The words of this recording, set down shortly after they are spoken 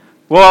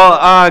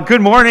Well, good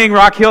morning,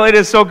 Rock Hill. It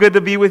is so good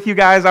to be with you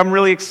guys. I'm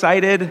really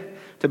excited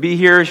to be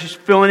here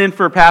filling in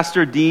for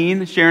Pastor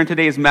Dean, sharing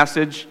today's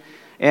message.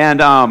 And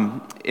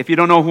if you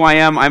don't know who I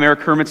am, I'm Eric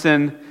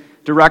Hermanson,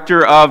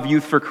 Director of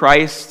Youth for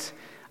Christ.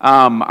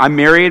 I'm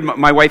married.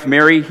 My wife,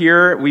 Mary,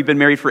 here. We've been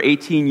married for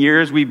 18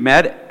 years. We've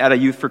met at a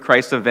Youth for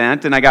Christ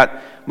event. And I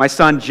got my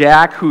son,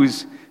 Jack,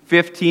 who's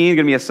 15,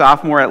 going to be a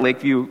sophomore at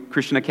Lakeview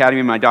Christian Academy,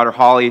 and my daughter,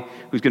 Holly,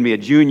 who's going to be a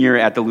junior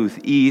at Duluth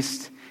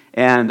East.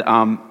 And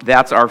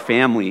that's our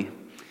family.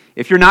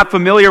 If you're not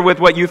familiar with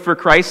what Youth for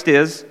Christ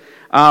is,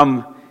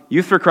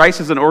 Youth for Christ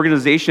is an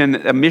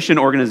organization, a mission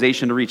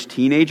organization to reach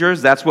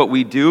teenagers. That's what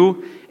we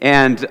do.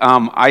 And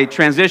I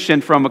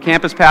transitioned from a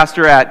campus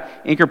pastor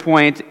at Anchor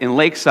Point in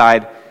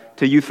Lakeside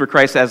to Youth for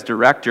Christ as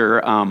director.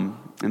 And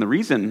the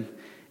reason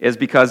is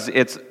because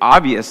it's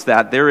obvious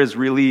that there is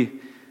really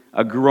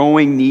a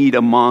growing need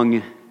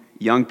among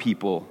young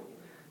people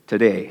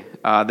today.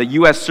 The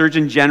U.S.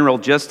 Surgeon General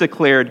just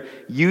declared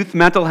youth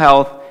mental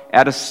health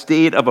at a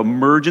state of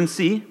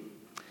emergency.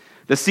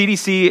 The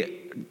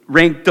CDC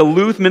ranked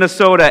Duluth,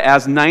 Minnesota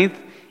as 9th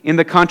in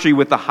the country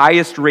with the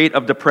highest rate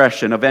of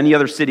depression of any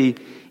other city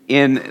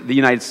in the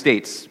United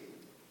States.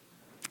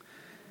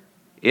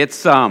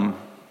 It's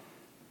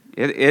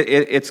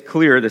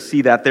clear to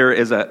see that there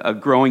is a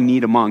growing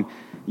need among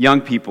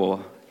young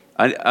people,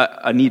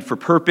 a need for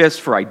purpose,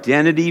 for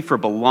identity, for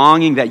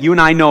belonging that you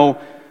and I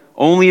know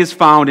only is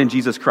found in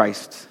Jesus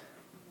Christ.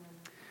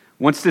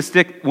 One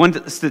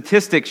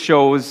statistic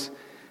shows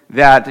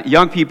that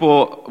young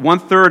people,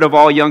 1/3 of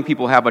all young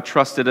people have a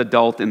trusted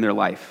adult in their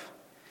life.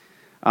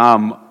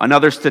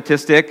 Another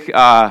statistic,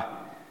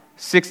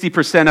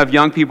 60% of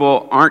young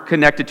people aren't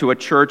connected to a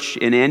church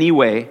in any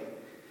way.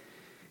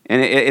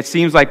 And it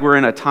seems like we're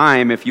in a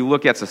time, if you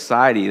look at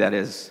society,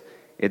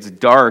 it's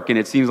dark, and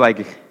it seems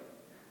like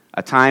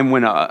a time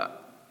when an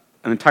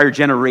entire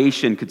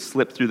generation could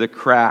slip through the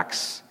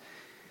cracks.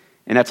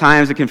 And at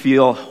times it can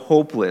feel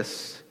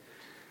hopeless.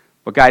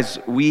 But guys,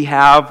 we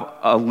have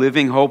a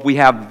living hope. We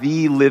have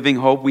the living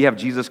hope. We have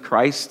Jesus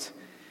Christ.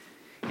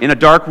 In a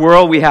dark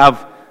world, we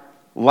have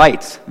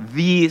light,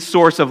 the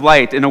source of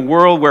light. In a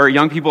world where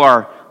young people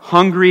are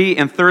hungry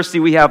and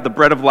thirsty, we have the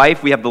bread of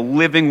life. We have the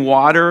living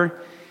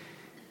water.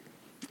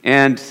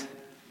 And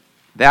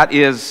that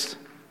is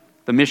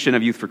the mission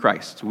of Youth for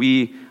Christ.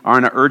 We are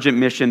on an urgent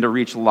mission to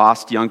reach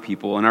lost young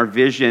people. And our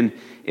vision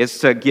is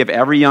to give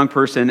every young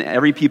person,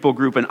 every people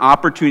group, an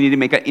opportunity to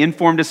make an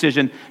informed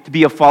decision to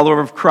be a follower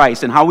of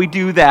Christ. And how we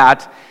do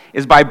that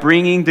is by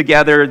bringing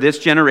together this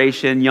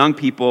generation, young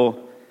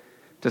people,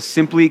 to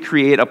simply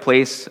create a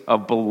place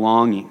of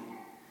belonging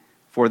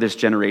for this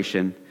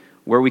generation,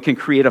 where we can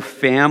create a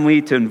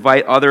family to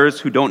invite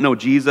others who don't know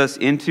Jesus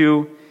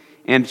into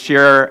and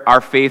share our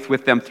faith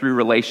with them through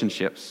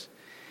relationships.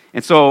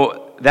 And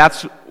so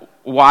that's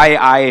why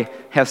I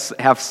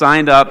have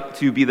signed up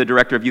to be the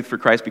director of Youth for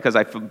Christ, because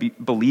I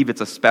believe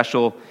it's a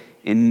special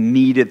and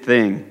needed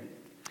thing.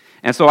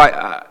 And so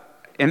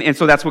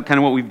so that's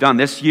what we've done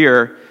this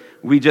year.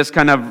 We just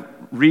kind of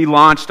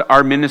relaunched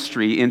our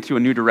ministry into a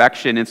new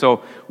direction. And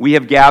so we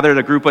have gathered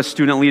a group of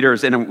student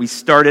leaders, and we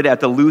started at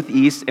Duluth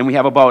East, and we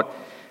have about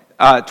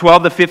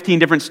 12 to 15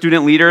 different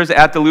student leaders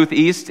at Duluth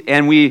East,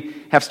 and we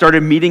have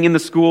started meeting in the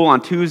school on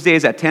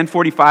Tuesdays at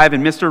 10:45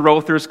 in Mr.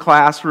 Rother's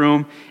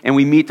classroom, and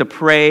we meet to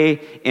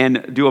pray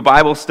and do a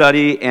Bible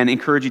study and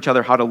encourage each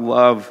other how to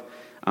love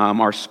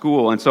our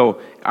school. And so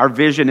our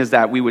vision is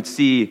that we would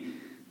see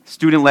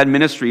student-led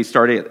ministry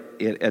started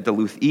at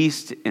Duluth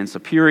East and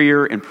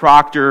Superior and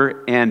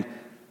Proctor and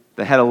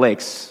the Head of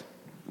Lakes,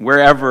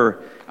 wherever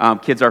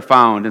kids are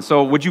found. And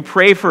so would you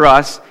pray for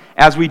us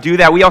as we do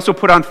that? We also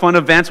put on fun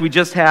events. We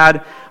just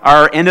had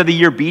our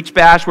end-of-the-year beach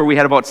bash where we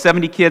had about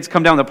 70 kids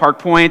come down to Park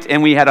Point,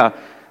 and we had a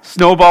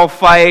snowball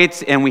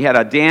fight, and we had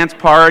a dance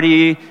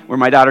party where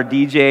my daughter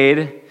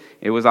DJ'd.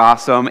 It was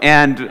awesome.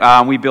 And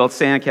we built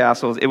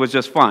sandcastles. It was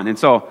just fun. And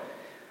so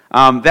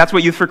that's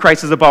what Youth for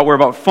Christ is about. We're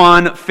about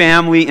fun,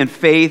 family, and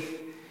faith.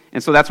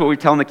 And so that's what we're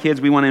telling the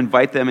kids. We want to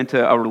invite them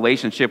into a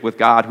relationship with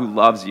God who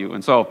loves you.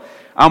 And so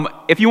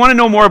if you want to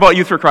know more about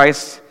Youth for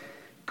Christ,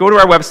 go to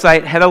our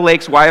website,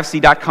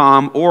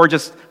 headoflakesyfc.com, or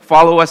just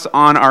follow us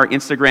on our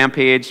Instagram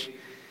page,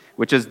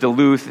 which is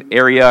Duluth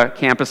Area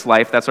Campus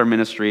Life. That's our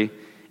ministry.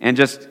 And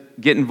just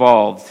get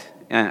involved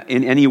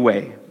in any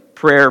way.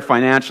 Prayer,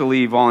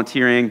 financially,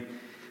 volunteering.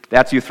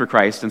 That's Youth for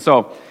Christ. And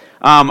so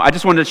I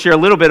just wanted to share a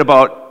little bit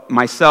about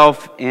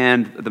myself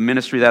and the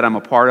ministry that I'm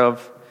a part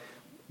of.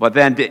 But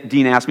then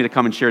Dean asked me to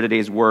come and share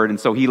today's word, and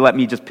so he let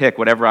me just pick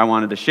whatever I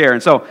wanted to share.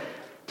 And so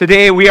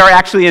today we are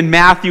actually in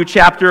Matthew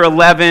chapter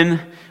 11,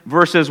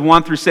 verses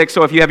 1 through 6.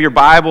 So if you have your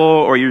Bible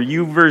or your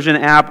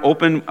YouVersion app,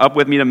 open up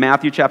with me to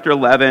Matthew chapter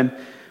 11,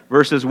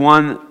 verses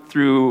 1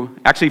 through,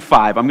 actually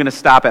 5. I'm going to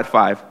stop at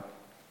 5.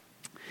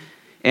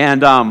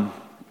 And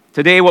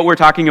today what we're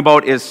talking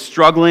about is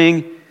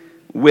struggling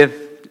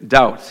with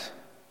doubt.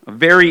 A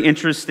very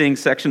interesting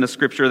section of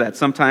Scripture that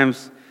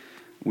sometimes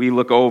we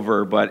look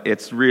over, but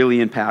it's really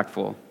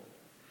impactful.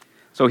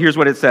 So here's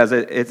what it says.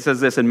 It says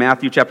this in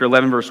Matthew chapter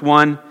 11, verse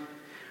 1.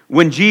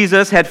 When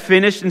Jesus had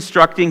finished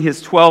instructing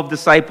his 12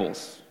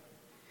 disciples,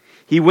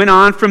 he went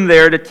on from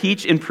there to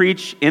teach and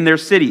preach in their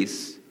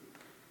cities.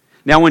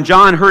 Now when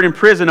John heard in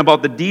prison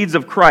about the deeds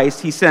of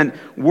Christ, he sent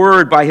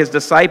word by his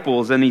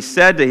disciples, and he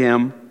said to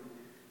him,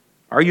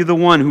 "Are you the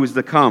one who is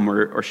to come,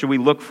 or should we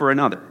look for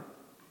another?"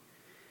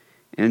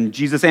 And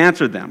Jesus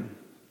answered them,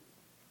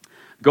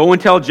 "Go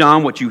and tell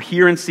John what you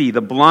hear and see. The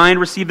blind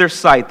receive their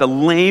sight, the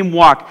lame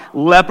walk,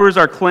 lepers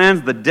are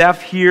cleansed, the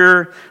deaf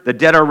hear, the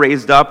dead are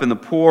raised up, and the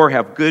poor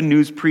have good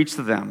news preached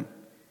to them.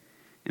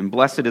 And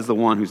blessed is the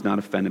one who's not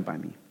offended by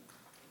me."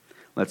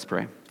 Let's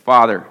pray.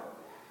 Father,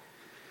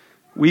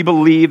 we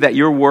believe that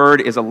your word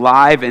is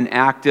alive and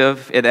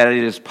active, and that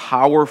it is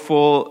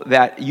powerful,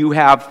 that you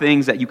have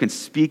things that you can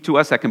speak to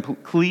us that can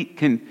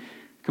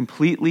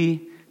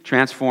completely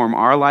transform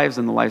our lives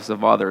and the lives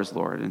of others,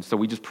 Lord. And so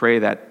we just pray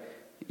that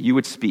you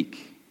would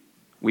speak.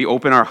 We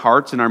open our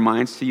hearts and our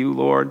minds to you,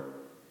 Lord.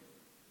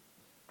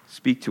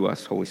 Speak to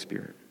us, Holy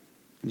Spirit.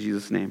 In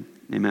Jesus' name,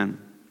 amen.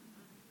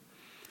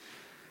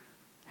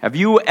 Have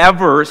you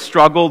ever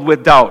struggled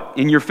with doubt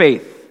in your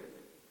faith?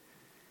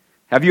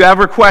 Have you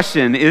ever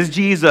questioned, is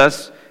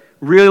Jesus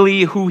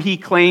really who he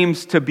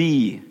claims to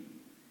be?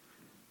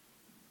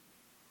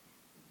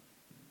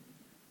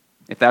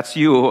 If that's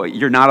you,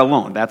 you're not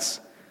alone. That's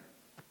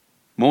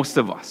most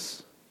of us.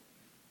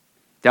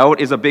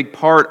 Doubt is a big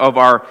part of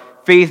our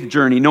faith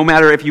journey. No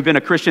matter if you've been a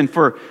Christian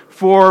for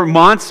 4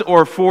 months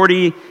or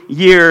 40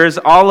 years,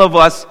 all of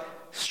us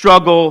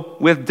struggle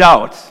with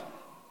doubt.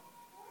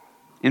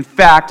 In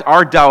fact,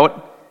 our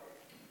doubt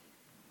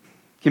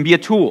can be a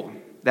tool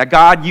that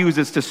God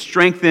uses to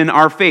strengthen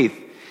our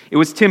faith. It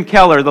was Tim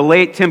Keller, the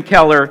late Tim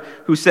Keller,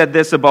 who said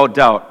this about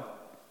doubt.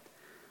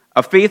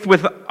 "A faith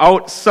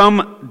without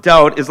some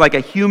doubt is like a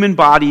human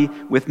body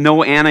with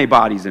no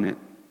antibodies in it.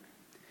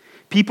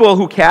 People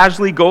who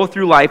casually go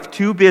through life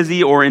too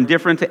busy or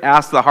indifferent to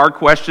ask the hard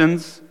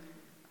questions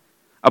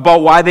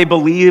about why they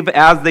believe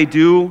as they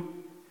do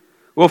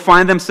will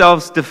find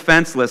themselves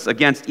defenseless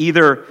against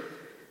either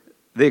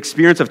the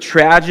experience of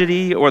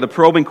tragedy or the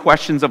probing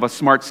questions of a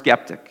smart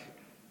skeptic.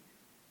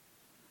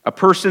 A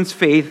person's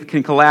faith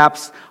can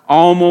collapse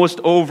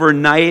almost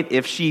overnight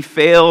if she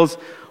fails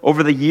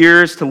over the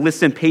years to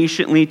listen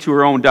patiently to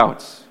her own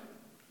doubts,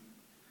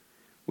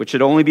 which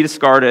should only be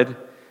discarded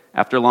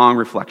after long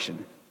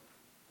reflection."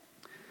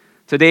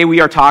 Today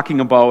we are talking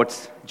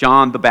about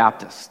John the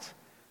Baptist,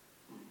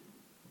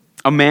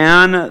 a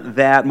man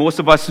that most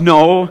of us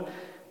know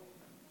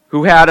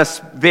who had a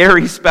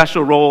very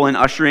special role in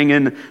ushering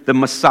in the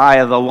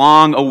Messiah, the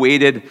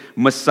long-awaited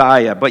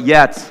Messiah. But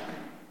yet,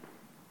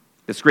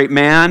 this great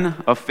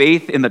man of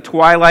faith in the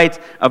twilight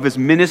of his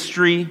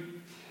ministry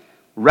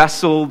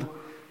wrestled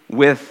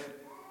with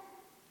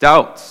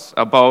doubts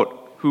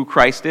about who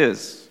Christ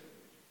is.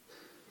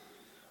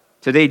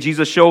 Today,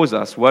 Jesus shows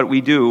us what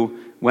we do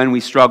when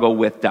we struggle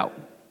with doubt.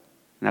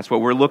 And that's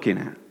what we're looking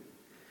at.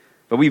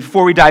 But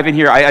before we dive in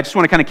here, I just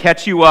want to kind of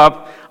catch you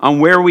up on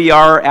where we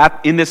are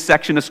in this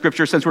section of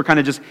Scripture, since we're kind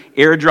of just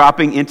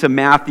airdropping into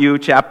Matthew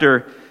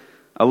chapter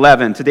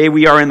 11. Today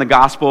we are in the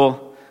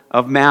Gospel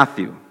of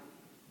Matthew.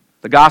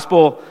 The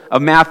Gospel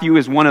of Matthew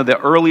is one of the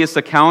earliest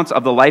accounts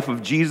of the life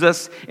of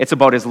Jesus. It's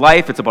about his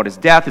life, it's about his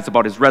death, it's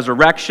about his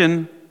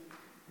resurrection.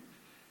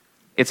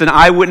 It's an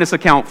eyewitness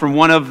account from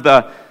one of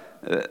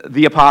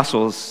the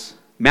apostles,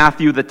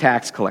 Matthew the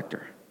tax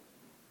collector.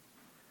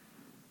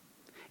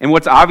 And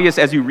what's obvious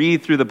as you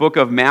read through the book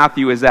of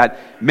Matthew is that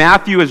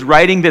Matthew is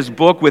writing this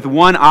book with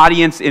one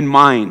audience in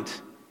mind: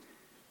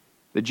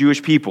 the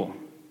Jewish people.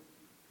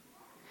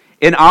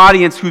 An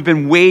audience who've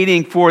been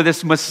waiting for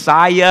this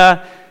Messiah,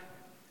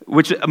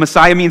 which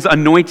Messiah means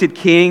anointed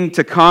king,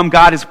 to come.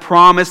 God has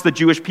promised the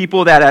Jewish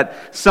people that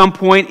at some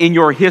point in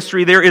your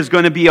history there is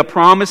going to be a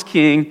promised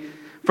king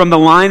from the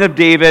line of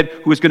David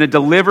who is going to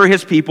deliver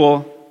his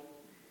people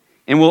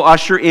and will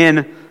usher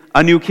in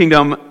a new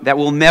kingdom that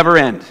will never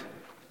end.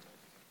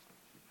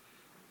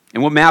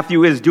 And what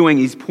Matthew is doing,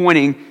 he's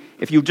pointing,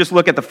 if you just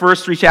look at the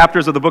first 3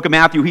 chapters of the book of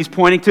Matthew, he's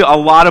pointing to a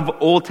lot of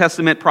Old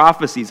Testament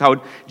prophecies,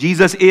 how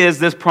Jesus is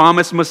this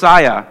promised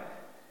Messiah.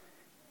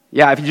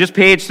 Yeah, if you just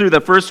page through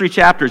the first 3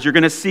 chapters, you're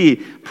going to see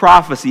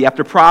prophecy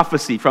after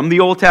prophecy from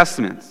the Old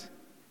Testament.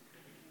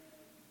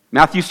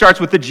 Matthew starts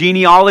with the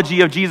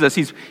genealogy of Jesus.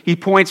 He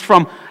points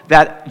from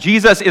that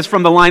Jesus is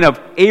from the line of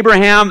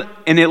Abraham,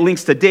 and it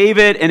links to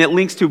David, and it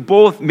links to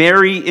both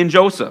Mary and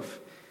Joseph.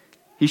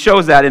 He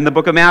shows that in the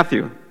book of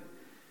Matthew.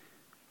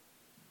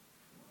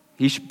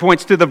 He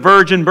points to the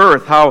virgin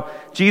birth, how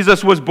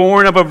Jesus was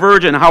born of a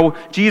virgin, how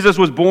Jesus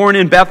was born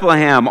in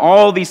Bethlehem,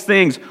 all these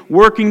things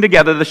working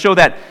together to show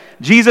that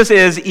Jesus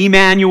is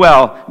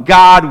Emmanuel,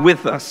 God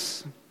with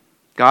us,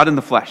 God in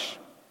the flesh.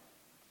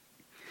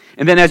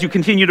 And then as you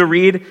continue to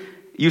read,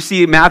 you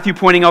see Matthew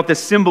pointing out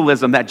this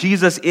symbolism that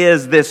Jesus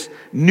is this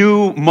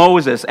new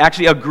Moses,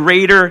 actually a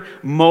greater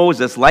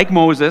Moses, like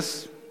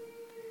Moses,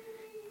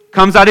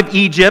 comes out of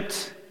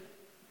Egypt,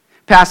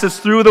 passes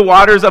through the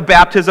waters of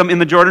baptism in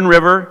the Jordan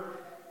River,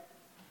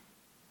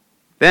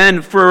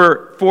 then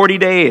for 40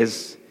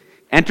 days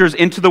enters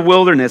into the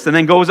wilderness and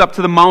then goes up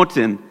to the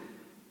mountain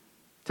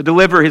to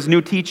deliver his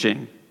new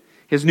teaching,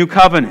 his new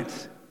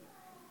covenant.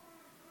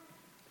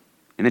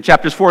 And in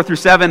chapters 4 through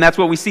 7, that's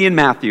what we see in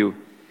Matthew,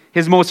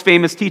 his most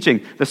famous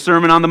teaching, the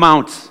Sermon on the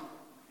Mount,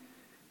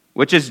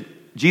 which is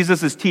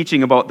Jesus'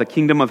 teaching about the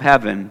kingdom of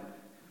heaven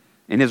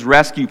and his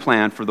rescue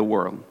plan for the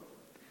world.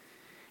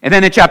 And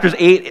then in chapters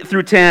 8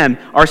 through 10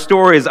 are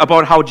stories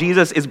about how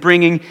Jesus is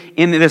bringing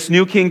in this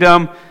new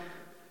kingdom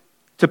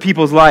to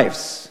people's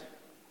lives.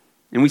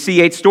 And we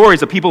see 8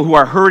 stories of people who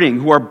are hurting,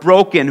 who are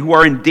broken, who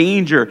are in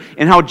danger,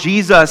 and how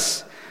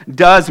Jesus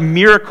does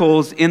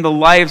miracles in the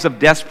lives of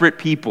desperate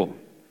people.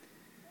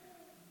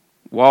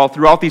 While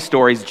throughout these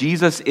stories,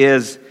 Jesus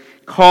is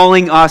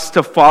calling us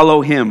to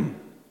follow him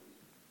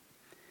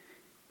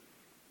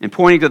and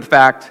pointing to the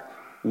fact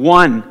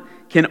one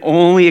can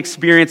only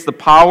experience the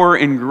power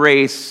and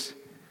grace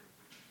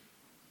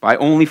by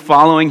only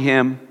following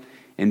him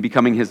and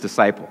becoming his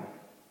disciple.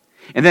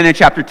 And then in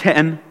chapter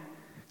 10,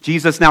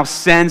 Jesus now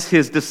sends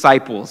his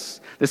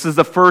disciples. This is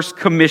the first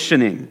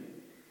commissioning.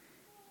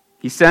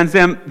 He sends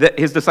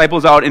his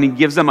disciples out, and he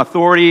gives them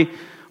authority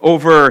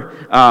over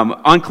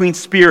unclean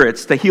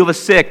spirits, to heal the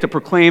sick, to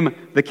proclaim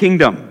the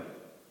kingdom.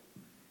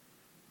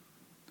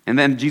 And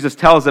then Jesus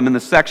tells them in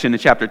this section in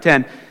chapter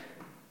 10,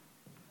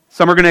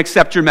 some are going to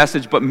accept your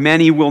message, but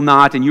many will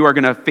not, and you are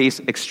going to face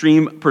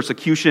extreme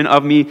persecution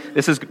of me.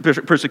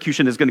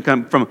 Persecution is going to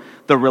come from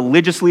the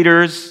religious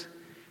leaders.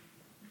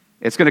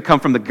 It's going to come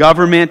from the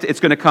government.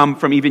 It's going to come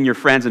from even your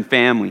friends and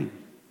family.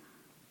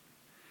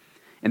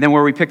 And then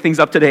where we pick things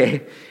up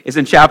today is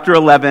in chapter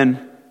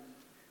 11,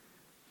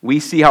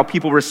 we see how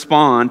people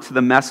respond to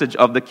the message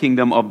of the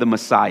kingdom of the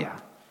Messiah.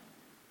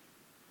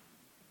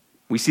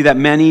 We see that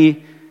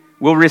many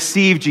will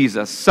receive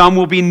Jesus. Some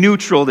will be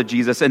neutral to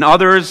Jesus, and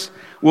others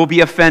will be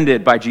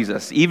offended by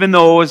Jesus, even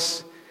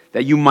those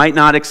that you might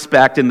not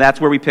expect. And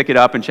that's where we pick it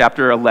up in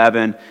chapter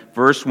 11,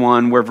 verse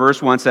 1, where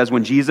verse 1 says,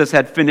 when Jesus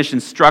had finished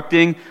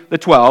instructing the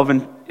 12,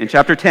 and in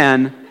chapter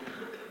 10,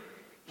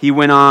 he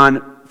went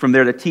on from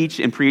there to teach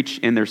and preach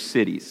in their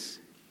cities.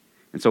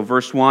 And so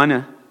verse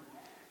 1,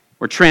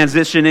 we're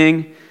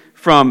transitioning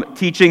from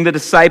teaching the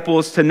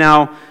disciples to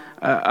now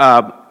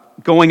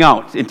going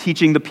out and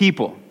teaching the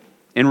people.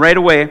 And right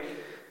away,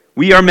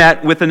 we are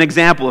met with an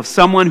example of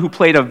someone who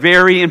played a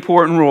very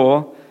important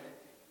role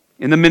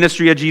in the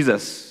ministry of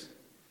Jesus,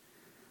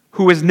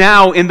 who is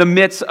now in the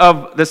midst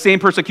of the same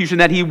persecution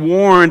that he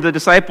warned the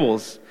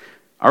disciples.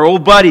 Our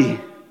old buddy,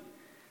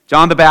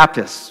 John the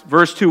Baptist.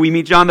 Verse 2, we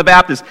meet John the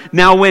Baptist.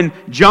 Now when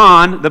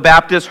John the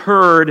Baptist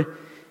heard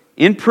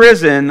in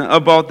prison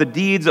about the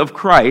deeds of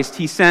Christ,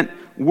 he sent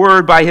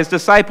word by his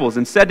disciples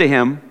and said to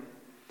him,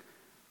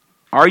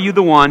 are you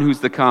the one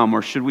who's to come,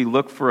 or should we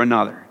look for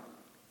another?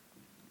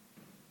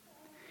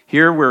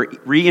 Here we're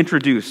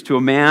reintroduced to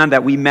a man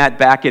that we met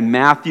back in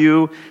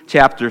Matthew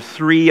chapter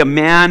 3, a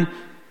man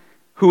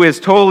who is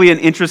totally an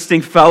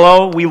interesting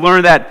fellow. We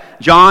learn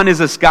that John is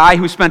this guy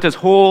who spent his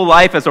whole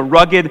life as a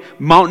rugged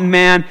mountain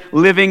man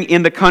living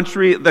in the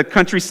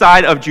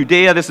countryside of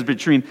Judea. This is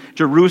between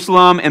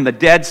Jerusalem and the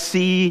Dead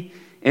Sea.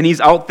 And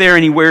he's out there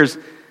and he wears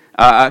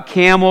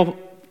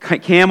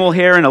camel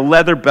hair and a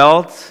leather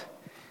belt.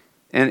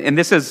 And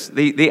this is,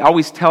 they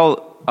always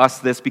tell us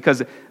this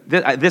because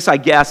this, I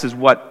guess, is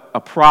what a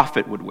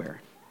prophet would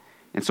wear.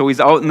 And so he's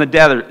out in the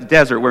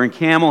desert wearing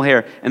camel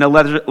hair and a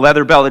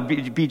leather belt.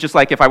 It'd be just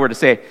like if I were to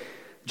say,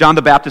 John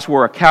the Baptist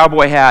wore a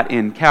cowboy hat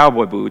and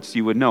cowboy boots.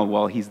 You would know,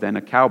 well, he's then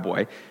a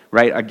cowboy,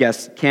 right? I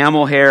guess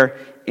camel hair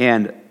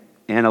and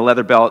a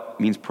leather belt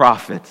means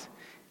prophet.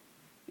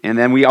 And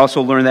then we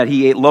also learn that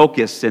he ate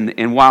locusts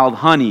and wild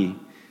honey,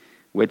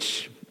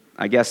 which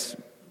I guess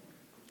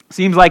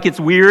seems like it's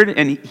weird,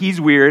 and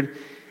he's weird.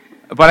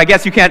 But I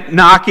guess you can't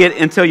knock it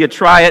until you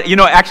try it. You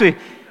know, actually,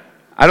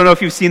 I don't know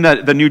if you've seen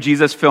the new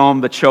Jesus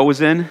film, The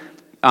Chosen.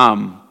 I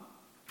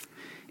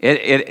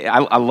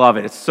love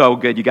it. It's so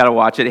good. You got to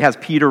watch it. It has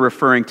Peter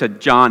referring to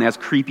John as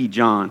Creepy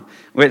John,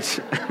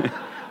 which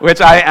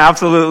I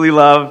absolutely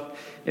love.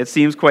 It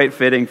seems quite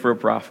fitting for a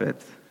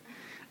prophet,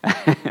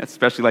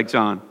 especially like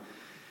John.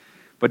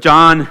 But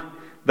John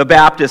the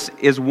Baptist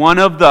is one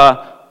of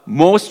the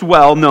most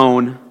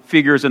well-known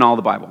figures in all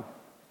the Bible.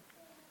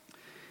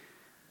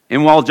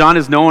 And while John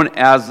is known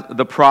as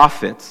the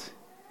prophet,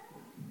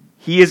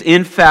 he is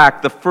in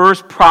fact the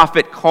first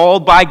prophet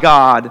called by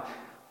God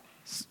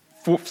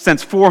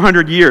since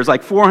 400 years.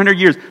 Like 400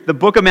 years. The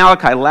book of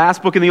Malachi,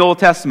 last book in the Old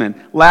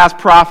Testament, last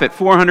prophet,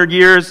 400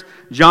 years,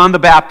 John the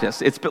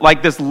Baptist. It's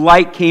like this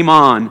light came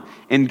on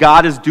and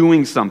God is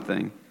doing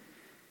something.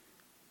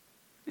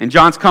 And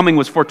John's coming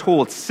was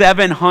foretold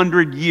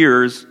 700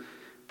 years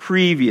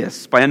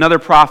previous by another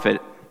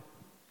prophet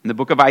in the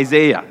book of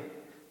Isaiah.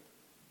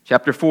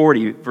 Chapter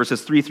 40,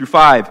 verses 3 through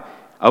 5,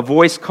 a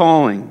voice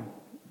calling,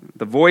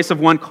 the voice of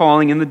one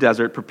calling in the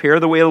desert, prepare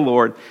the way of the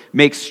Lord,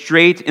 make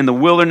straight in the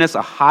wilderness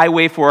a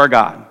highway for our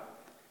God.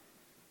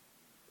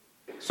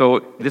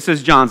 So this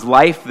is John's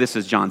life, this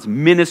is John's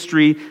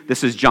ministry,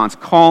 this is John's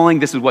calling,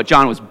 this is what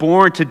John was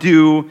born to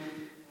do.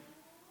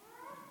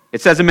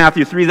 It says in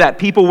Matthew 3 that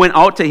people went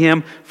out to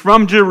him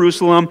from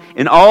Jerusalem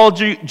and all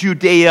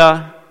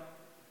Judea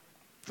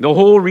the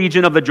whole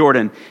region of the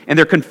Jordan, and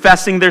they're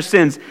confessing their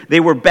sins. They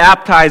were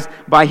baptized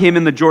by him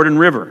in the Jordan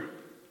River.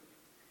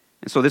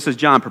 And so this is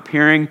John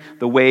preparing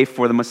the way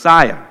for the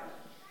Messiah.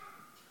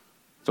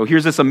 So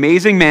here's this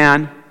amazing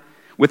man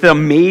with an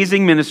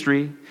amazing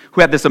ministry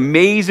who had this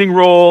amazing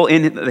role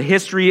in the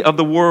history of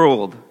the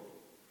world.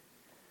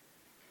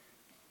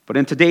 But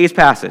in today's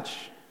passage,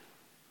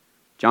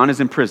 John is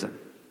in prison.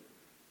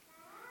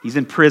 He's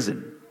in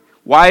prison.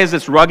 Why is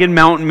this rugged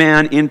mountain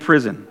man in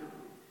prison?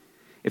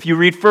 If you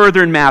read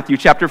further in Matthew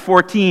chapter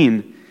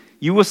 14,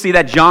 you will see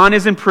that John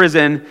is in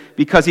prison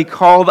because he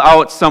called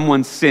out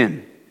someone's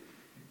sin.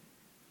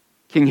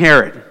 King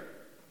Herod.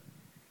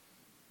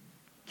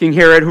 King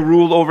Herod, who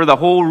ruled over the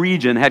whole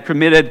region, had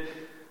committed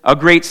a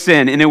great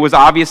sin, and it was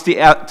obvious to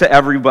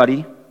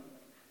everybody.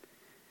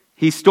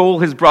 He stole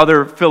his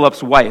brother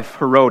Philip's wife,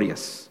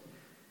 Herodias,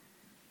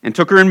 and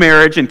took her in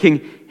marriage, and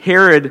King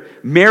Herod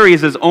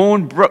marries his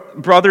own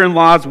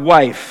brother-in-law's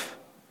wife.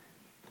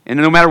 And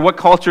no matter what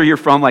culture you're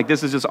from, like,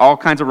 this is just all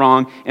kinds of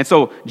wrong. And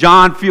so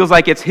John feels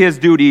like it's his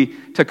duty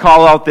to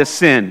call out this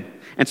sin.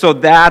 And so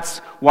that's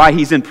why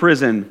he's in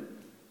prison.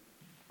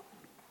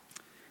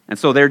 And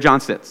so there John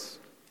sits.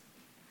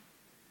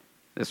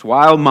 This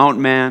wild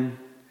mountain man,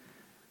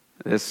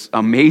 this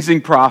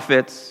amazing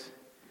prophet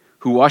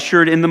who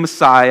ushered in the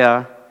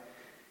Messiah,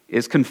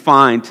 is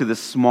confined to this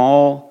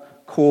small,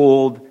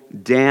 cold,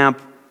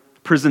 damp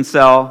prison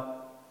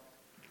cell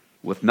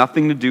with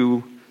nothing to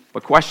do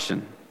but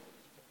question.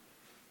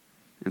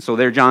 And so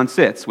there John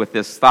sits with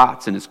his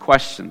thoughts and his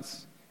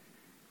questions.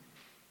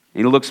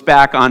 And he looks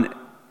back on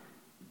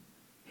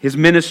his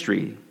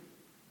ministry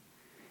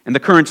and the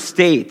current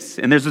state.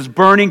 And there's this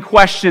burning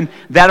question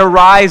that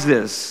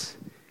arises.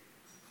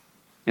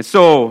 And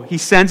so he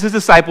sends his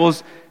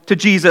disciples to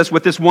Jesus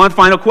with this one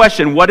final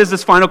question. What is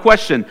this final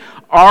question?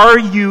 Are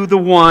you the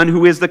one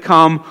who is to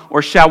come,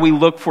 or shall we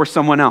look for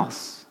someone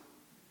else?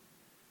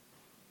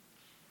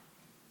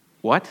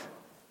 What?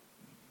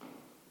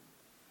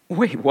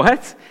 Wait,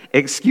 what?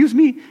 Excuse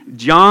me?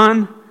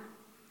 John's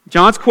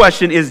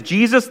question is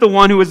Jesus the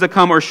one who is to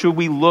come, or should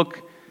we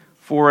look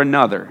for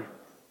another?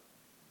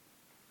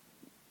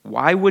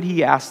 Why would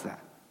he ask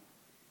that?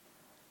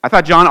 I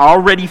thought John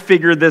already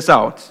figured this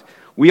out.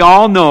 We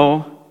all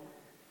know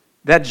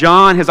that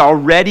John has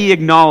already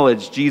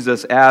acknowledged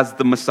Jesus as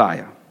the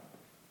Messiah.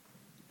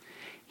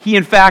 He,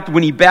 in fact,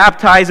 when he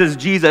baptizes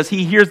Jesus,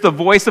 he hears the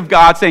voice of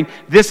God saying,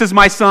 "This is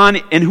my Son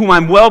in whom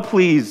I'm well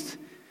pleased."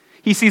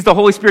 He sees the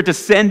Holy Spirit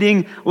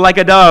descending like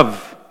a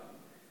dove.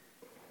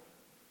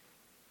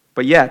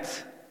 But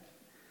yet,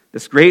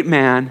 this great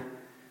man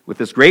with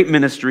this great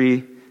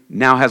ministry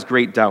now has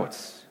great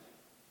doubts.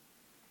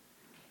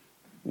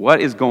 What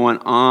is going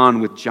on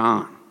with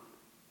John?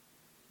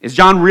 Is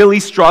John really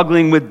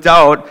struggling with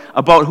doubt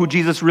about who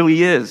Jesus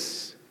really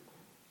is?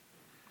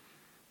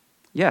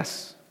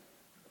 Yes.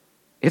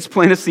 It's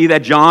plain to see that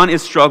John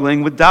is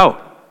struggling with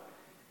doubt.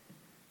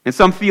 And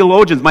some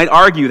theologians might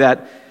argue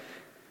that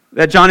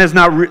John is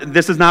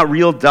this is not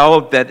real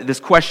doubt, that this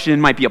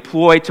question might be a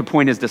ploy to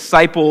point his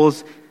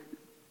disciples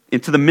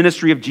into the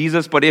ministry of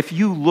Jesus. But if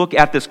you look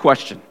at this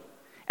question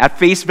at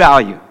face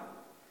value,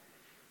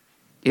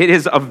 it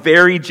is a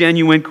very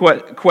genuine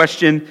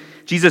question.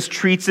 Jesus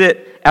treats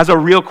it as a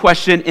real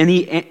question, and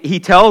he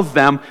tells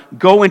them,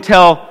 "Go and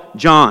tell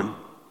John."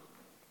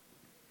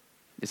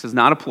 This is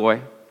not a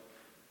ploy.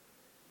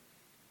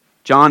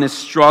 John is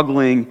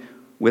struggling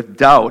with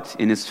doubt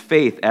in his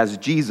faith as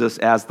Jesus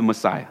as the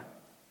Messiah.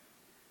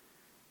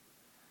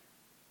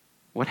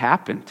 What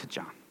happened to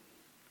John?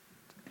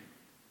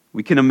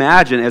 We can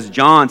imagine as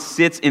John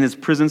sits in his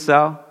prison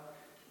cell,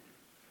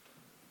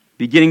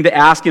 beginning to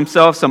ask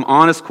himself some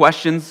honest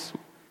questions.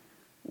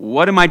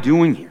 What am I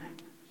doing here?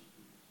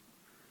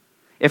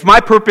 If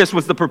my purpose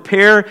was to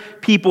prepare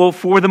people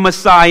for the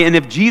Messiah, and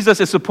if Jesus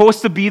is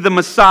supposed to be the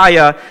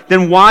Messiah,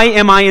 then why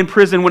am I in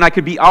prison when I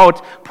could be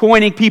out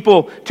pointing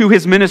people to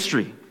his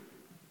ministry?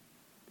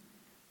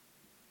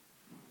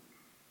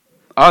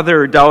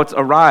 Other doubts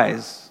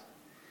arise.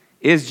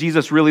 Is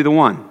Jesus really the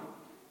one?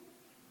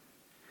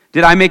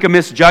 Did I make a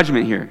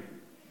misjudgment here?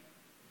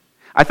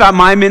 I thought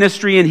my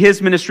ministry and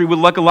his ministry would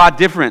look a lot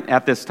different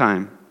at this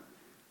time.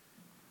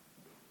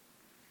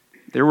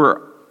 There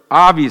were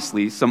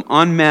obviously some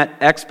unmet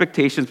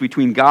expectations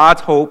between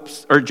God's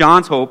hopes, or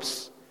John's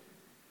hopes,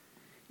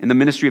 and the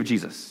ministry of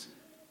Jesus.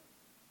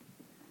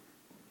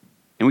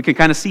 And we can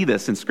kind of see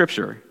this in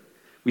Scripture.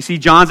 We see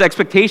John's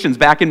expectations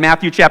back in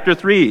Matthew chapter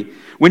 3.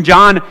 When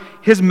John,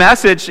 his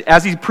message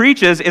as he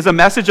preaches is a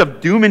message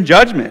of doom and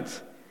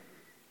judgment.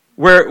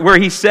 Where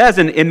he says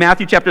in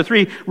Matthew chapter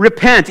 3,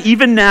 "Repent,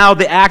 even now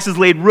the axe is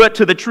laid root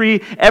to the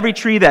tree. Every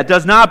tree that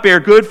does not bear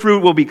good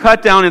fruit will be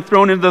cut down and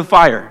thrown into the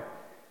fire."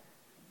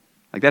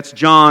 Like, that's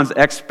John's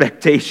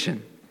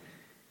expectation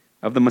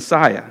of the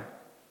Messiah.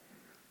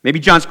 Maybe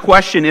John's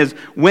question is,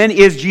 when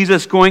is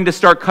Jesus going to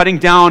start cutting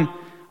down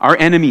our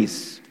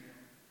enemies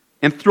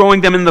and throwing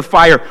them in the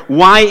fire?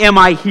 Why am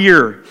I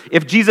here?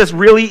 If Jesus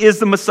really is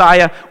the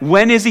Messiah,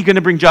 when is he going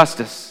to bring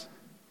justice?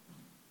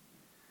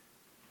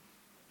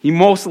 He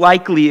most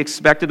likely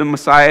expected a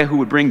Messiah who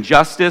would bring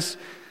justice,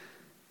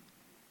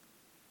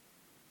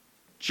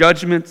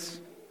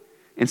 judgments,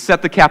 and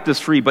set the captives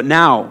free. But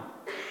now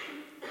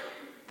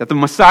that the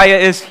Messiah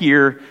is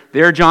here,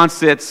 there John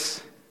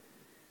sits,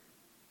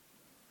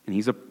 and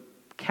he's a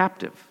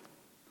captive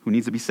who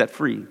needs to be set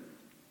free.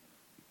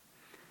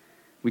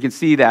 We can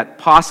see that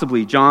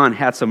possibly John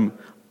had some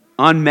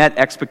unmet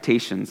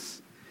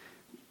expectations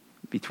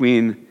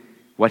between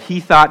what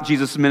he thought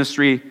Jesus'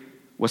 ministry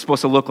was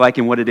supposed to look like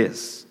and what it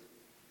is.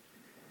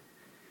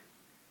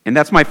 And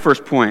that's my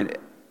first point.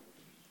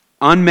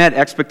 Unmet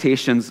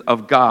expectations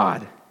of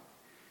God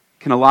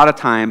can a lot of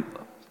time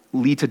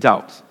lead to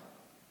doubt.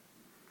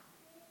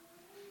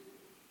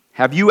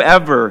 Have you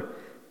ever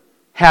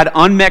had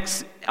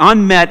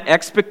unmet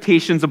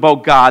expectations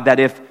about God that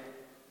if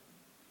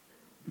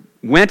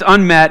went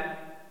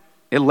unmet,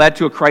 it led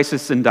to a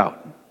crisis and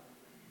doubt?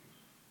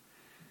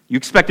 You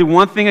expected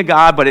one thing of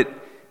God, but it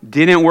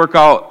didn't work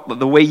out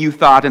the way you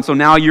thought, and so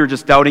now you're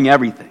just doubting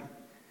everything.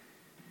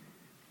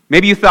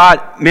 Maybe you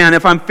thought, man,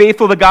 if I'm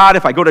faithful to God,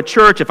 if I go to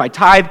church, if I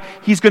tithe,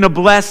 He's going to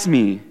bless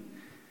me.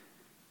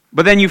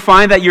 But then you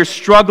find that you're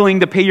struggling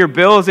to pay your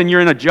bills and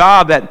you're in a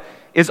job that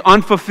is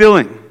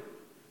unfulfilling.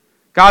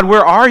 God,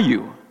 where are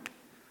you?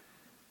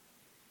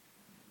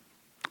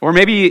 Or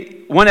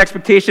maybe one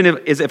expectation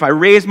is if I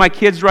raise my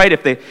kids right,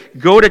 if they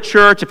go to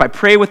church, if I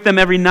pray with them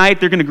every night,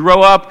 they're going to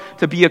grow up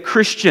to be a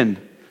Christian,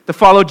 to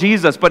follow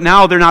Jesus, but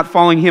now they're not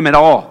following Him at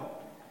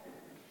all.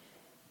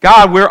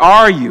 God, where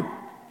are you?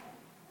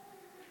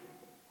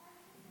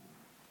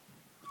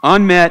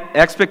 Unmet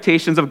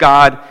expectations of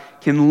God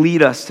can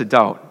lead us to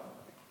doubt.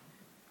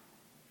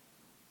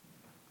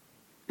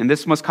 And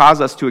this must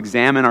cause us to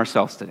examine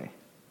ourselves today.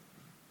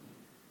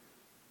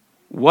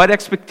 What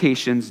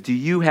expectations do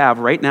you have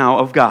right now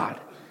of God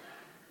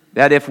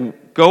that if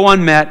go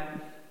unmet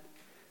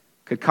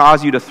could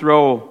cause you to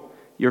throw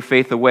your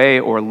faith away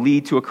or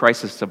lead to a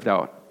crisis of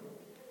doubt?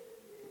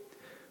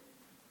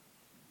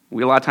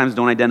 We a lot of times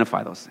don't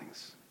identify those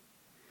things.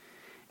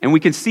 And we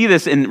can see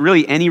this in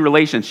really any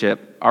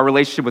relationship, our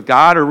relationship with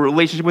God or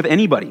relationship with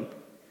anybody.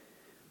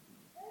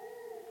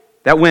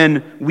 That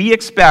when we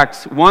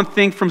expect one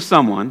thing from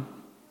someone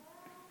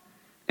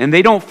and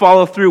they don't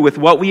follow through with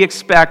what we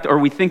expect or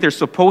we think they're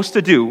supposed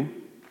to do,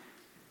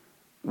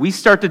 we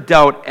start to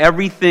doubt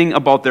everything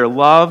about their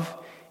love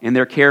and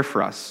their care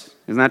for us.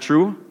 Isn't that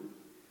true?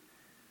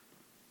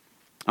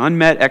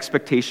 Unmet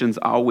expectations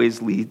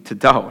always lead to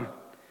doubt.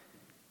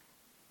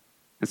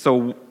 And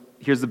so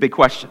here's the big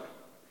question.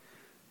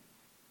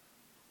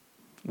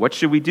 What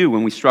should we do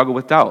when we struggle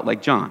with doubt,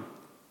 like John?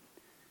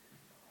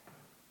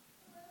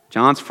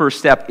 John's first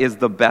step is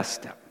the best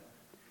step.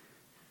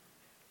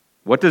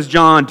 What does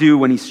John do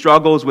when he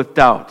struggles with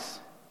doubt?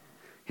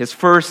 His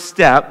first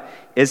step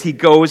is he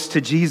goes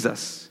to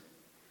Jesus.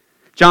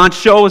 John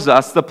shows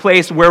us the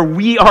place where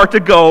we are to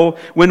go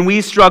when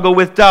we struggle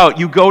with doubt.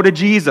 You go to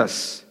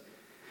Jesus.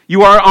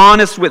 You are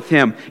honest with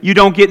Him. You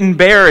don't get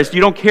embarrassed.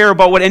 You don't care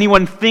about what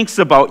anyone thinks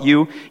about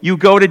you. You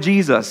go to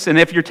Jesus. And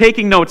if you're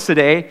taking notes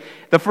today,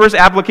 the first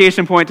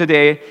application point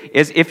today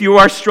is if you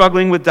are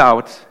struggling with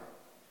doubt,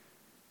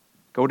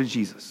 go to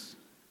Jesus.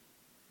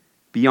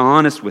 Be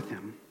honest with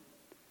Him.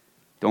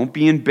 Don't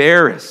be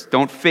embarrassed.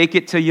 Don't fake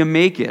it till you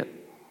make it.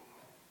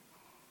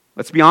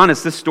 Let's be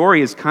honest, this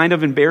story is kind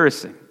of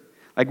embarrassing.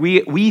 Like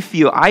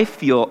I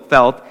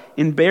felt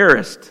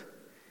embarrassed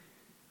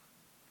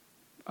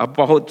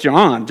about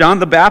John. John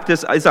the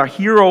Baptist is our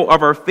hero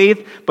of our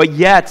faith, but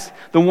yet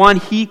the one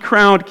He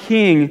crowned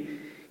king,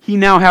 he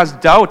now has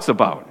doubts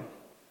about.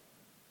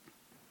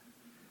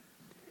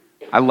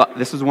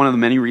 This is one of the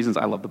many reasons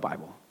I love the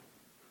Bible.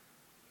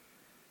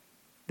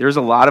 There's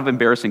a lot of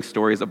embarrassing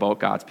stories about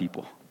God's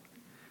people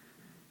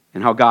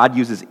and how God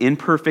uses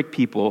imperfect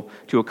people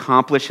to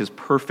accomplish His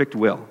perfect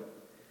will.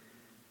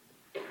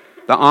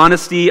 The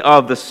honesty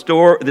of this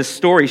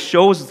story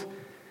shows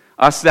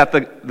us that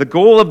the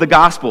goal of the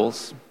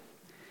Gospels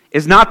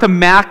is not to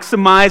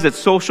maximize its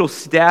social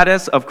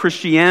status of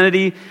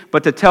Christianity,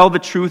 but to tell the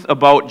truth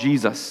about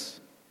Jesus.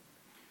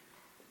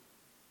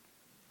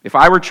 If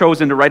I were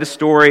chosen to write a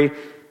story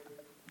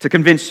to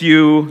convince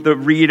you, the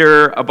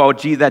reader,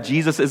 about that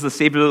Jesus is the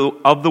Savior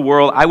of the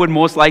world, I would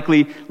most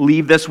likely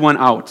leave this one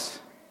out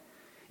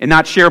and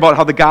not share about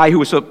how the guy who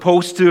was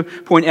supposed to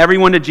point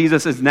everyone to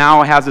Jesus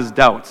now has his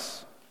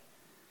doubts.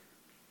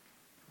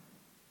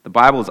 The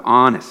Bible is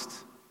honest.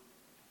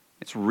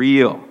 It's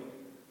real.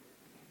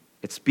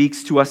 It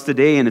speaks to us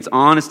today, and its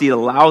honesty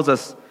allows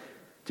us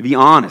to be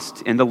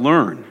honest and to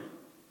learn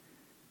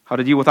how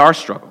to deal with our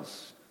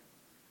struggles.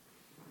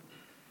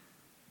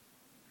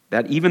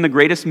 That even the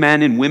greatest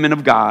men and women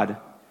of God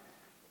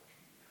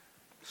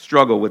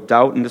struggle with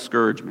doubt and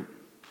discouragement.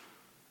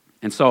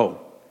 And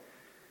so,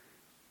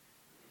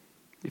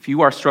 if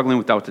you are struggling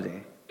with doubt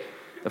today,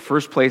 the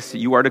first place that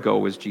you are to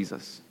go is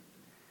Jesus.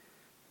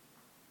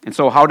 And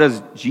so how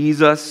does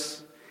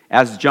Jesus,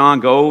 as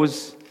John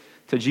goes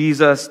to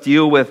Jesus,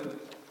 deal with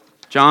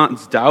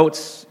John's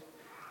doubts?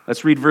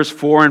 Let's read verse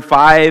 4 and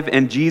 5.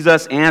 And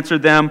Jesus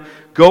answered them,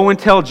 "Go and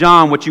tell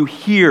John what you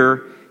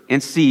hear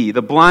and see.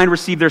 The blind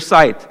receive their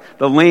sight.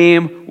 The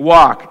lame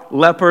walk.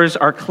 Lepers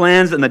are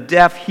cleansed, and the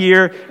deaf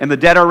hear, and the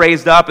dead are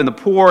raised up, and the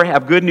poor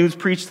have good news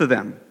preached to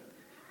them.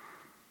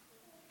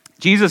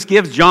 Jesus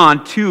gives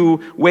John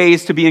 2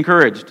 ways to be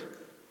encouraged.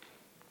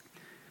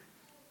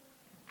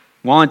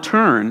 While in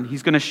turn,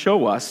 he's going to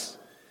show us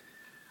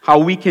how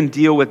we can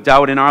deal with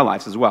doubt in our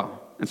lives as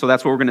well. And so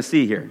that's what we're going to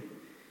see here.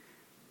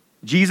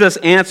 Jesus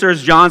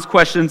answers John's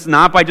questions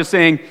not by just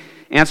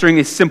answering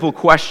a simple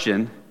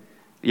question.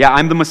 Yeah,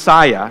 I'm the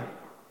Messiah.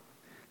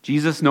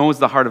 Jesus knows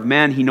the heart of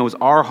men. He knows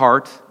our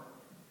heart.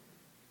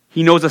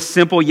 He knows a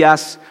simple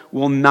yes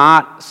will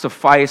not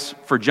suffice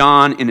for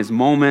John in his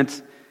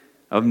moment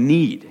of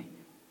need.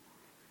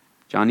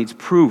 John needs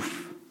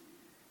proof.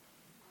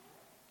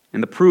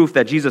 And the proof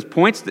that Jesus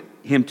points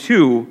him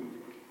to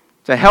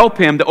help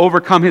him to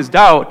overcome his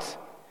doubt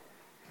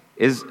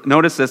is,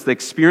 notice this, the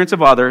experience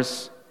of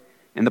others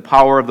and the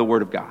power of the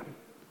Word of God.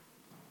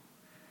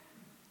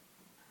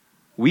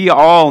 We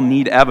all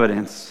need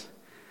evidence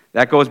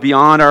that goes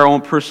beyond our own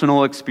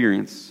personal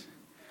experience.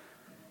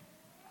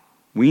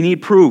 We need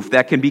proof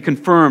that can be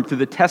confirmed through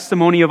the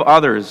testimony of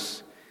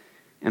others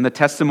and the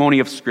testimony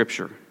of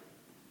Scripture.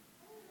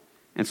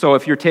 And so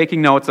if you're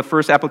taking notes, the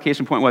first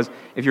application point was,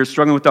 if you're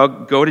struggling with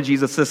doubt, go to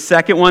Jesus. The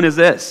second one is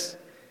this.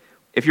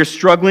 If you're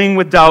struggling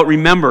with doubt,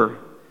 remember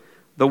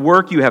the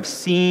work you have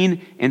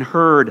seen and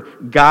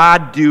heard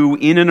God do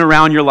in and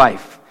around your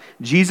life.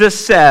 Jesus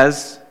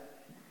says,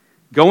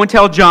 go and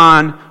tell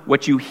John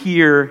what you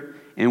hear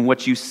and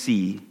what you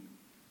see.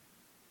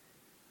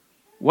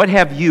 What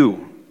have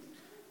you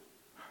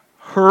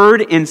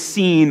heard and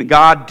seen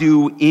God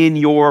do in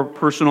your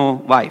personal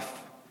life?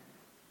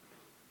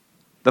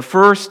 The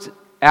first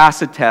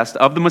acid test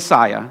of the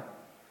Messiah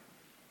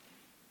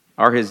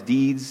are his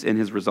deeds and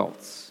his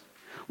results.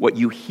 What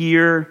you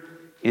hear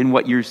and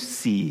what you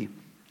see.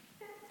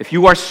 If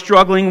you are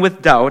struggling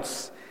with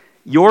doubts,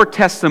 your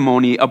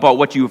testimony about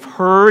what you've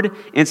heard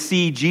and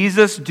see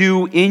Jesus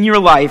do in your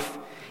life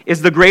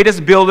is the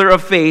greatest builder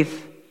of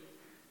faith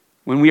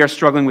when we are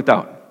struggling with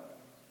doubt.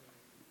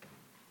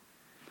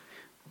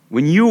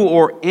 When you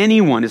or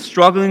anyone is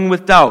struggling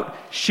with doubt,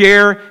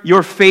 share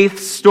your faith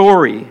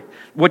story.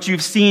 What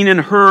you've seen and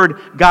heard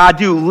God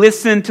do.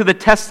 Listen to the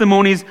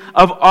testimonies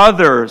of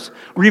others.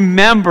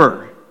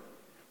 Remember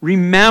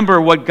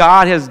what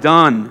God has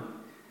done.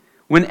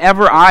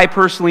 Whenever I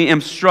personally am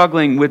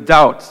struggling with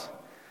doubt,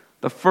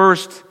 the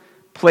first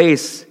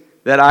place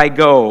that I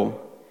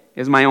go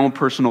is my own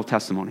personal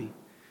testimony.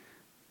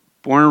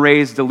 Born and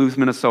raised Duluth,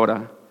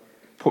 Minnesota.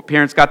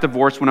 Parents got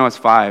divorced when I was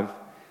 5.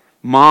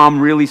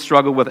 Mom really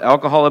struggled with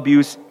alcohol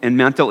abuse and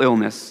mental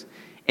illness.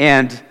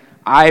 And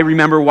I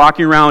remember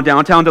walking around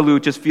downtown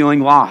Duluth just feeling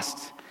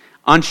lost,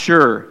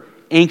 unsure,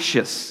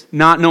 anxious,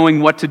 not knowing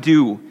what to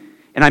do.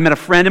 And I met a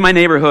friend in my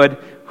neighborhood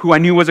who I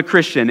knew was a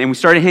Christian, and we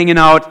started hanging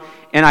out,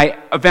 and I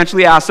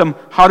eventually asked him,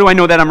 how do I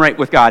know that I'm right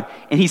with God?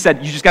 And he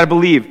said, you just got to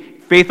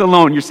believe. Faith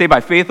alone. You're saved by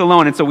faith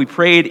alone. And so we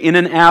prayed in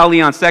an alley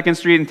on 2nd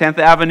Street and 10th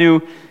Avenue,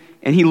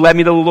 and he led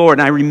me to the Lord.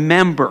 And I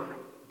remember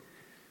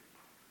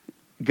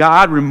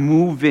God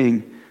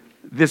removing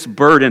this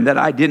burden that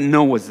I didn't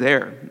know was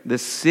there,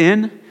 this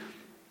sin.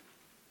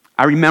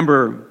 I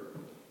remember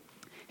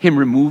him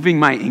removing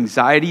my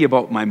anxiety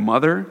about my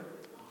mother,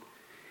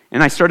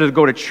 and I started to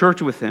go to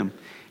church with him.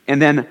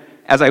 And then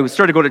as I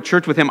started to go to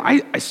church with him,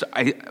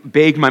 I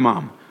begged my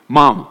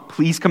mom,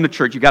 please come to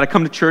church. You got to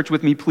come to church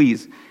with me,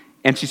 please.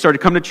 And she started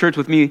to come to church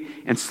with me,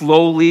 and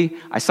slowly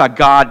I saw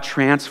God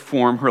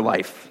transform her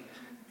life.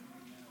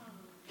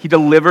 He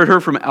delivered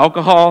her from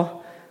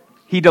alcohol.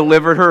 He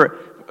delivered her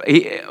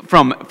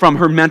from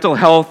her mental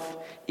health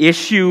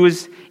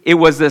issues. It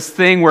was this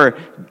thing where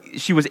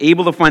she was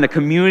able to find a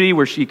community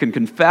where she can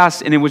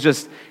confess, and it was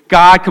just,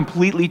 God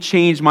completely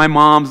changed my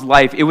mom's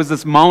life. It was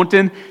this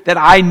mountain that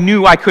I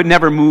knew I could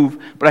never move,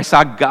 but I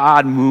saw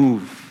God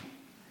move.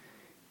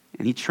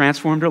 And he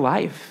transformed her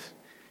life.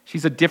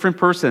 She's a different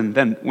person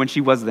than when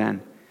she was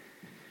then.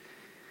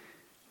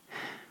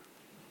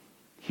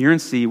 Hear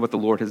and see what the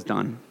Lord has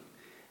done.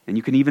 And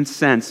you can even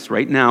sense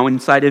right now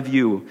inside of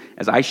you,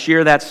 as I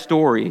share that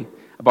story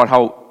about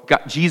how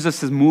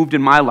Jesus has moved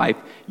in my life,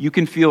 you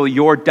can feel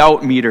your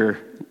doubt meter,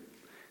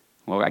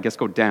 well, I guess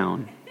go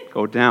down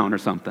or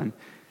something.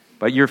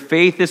 But your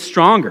faith is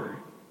stronger.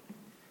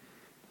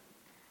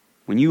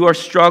 When you are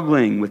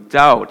struggling with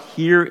doubt,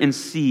 hear and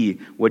see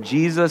what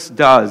Jesus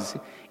does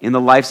in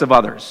the lives of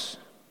others.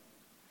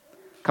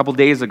 A couple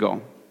days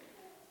ago,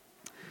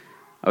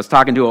 I was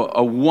talking to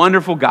a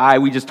wonderful guy.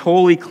 We just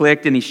totally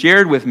clicked, and he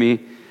shared with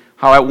me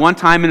how at one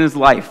time in his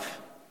life,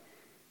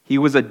 he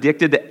was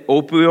addicted to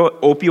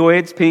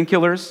opioids,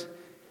 painkillers,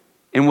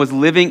 and was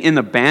living in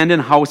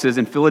abandoned houses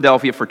in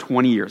Philadelphia for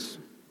 20 years.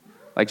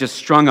 Like just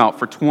strung out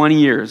for 20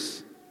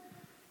 years.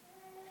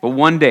 But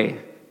one day,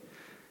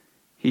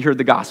 he heard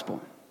the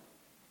gospel.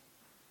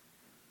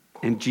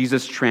 And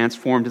Jesus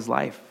transformed his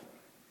life.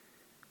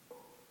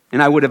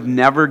 And I would have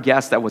never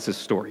guessed that was his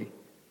story.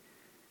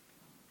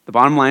 The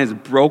bottom line is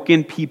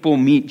broken people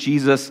meet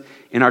Jesus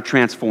and are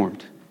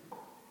transformed.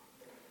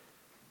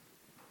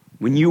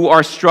 When you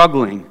are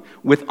struggling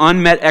with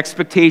unmet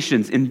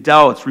expectations and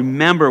doubts,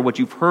 remember what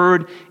you've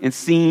heard and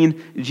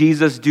seen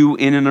Jesus do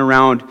in and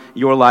around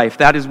your life.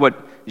 That is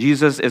what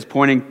Jesus is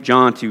pointing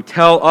John to.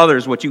 Tell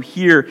others what you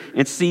hear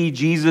and see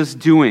Jesus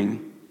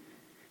doing,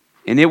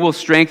 and it will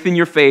strengthen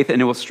your faith,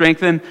 and it will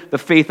strengthen the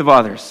faith of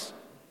others.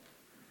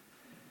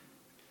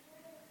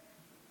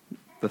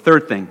 The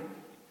third thing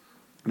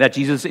that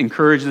Jesus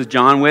encourages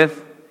John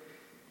with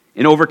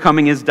in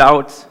overcoming his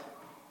doubts,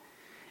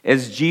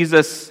 as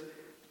Jesus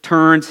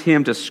turns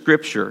him to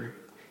Scripture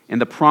and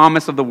the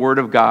promise of the Word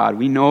of God.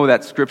 We know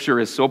that Scripture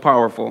is so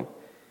powerful,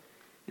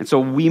 and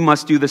so we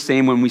must do the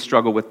same when we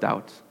struggle with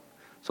doubt.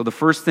 So the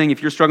first thing,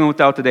 if you're struggling with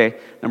doubt today,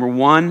 number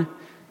one,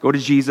 go to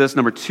Jesus.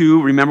 Number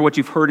two, remember what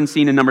you've heard and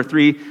seen. And number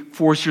three,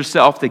 force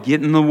yourself to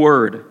get in the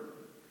Word.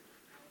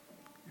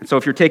 And so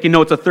if you're taking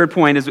notes, a third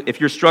point is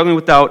if you're struggling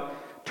with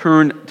doubt,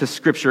 turn to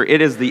Scripture.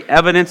 It is the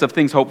evidence of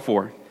things hoped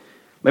for.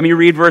 Let me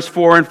read verse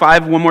 4 and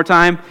 5 one more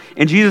time.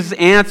 And Jesus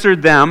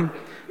answered them,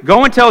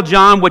 "Go and tell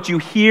John what you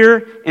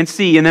hear and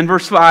see." And then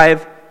verse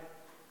 5,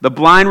 "The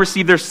blind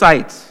receive their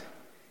sight,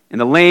 and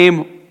the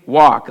lame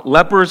walk.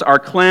 Lepers are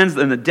cleansed,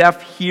 and the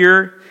deaf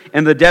hear,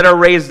 and the dead are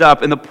raised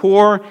up, and the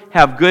poor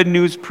have good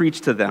news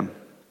preached to them."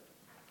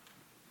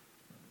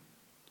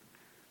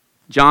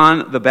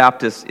 John the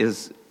Baptist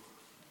is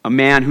a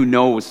man who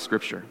knows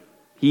Scripture.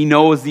 He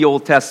knows the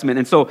Old Testament.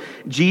 And so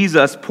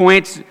Jesus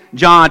points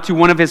John to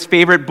one of his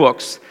favorite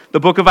books, the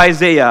book of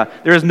Isaiah.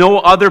 There is no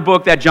other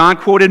book that John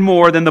quoted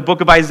more than the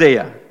book of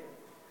Isaiah.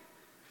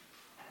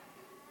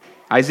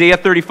 Isaiah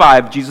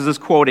 35, Jesus is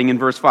quoting in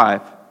verse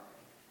 5.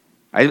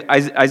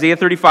 Isaiah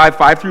 35,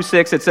 5 through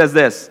 6, it says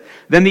this,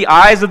 "Then the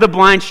eyes of the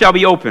blind shall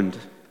be opened,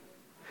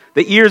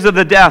 the ears of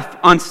the deaf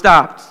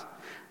unstopped.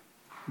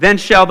 Then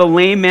shall the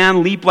lame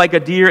man leap like a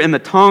deer, and the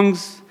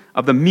tongues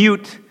of the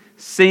mute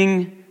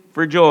sing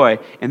for joy."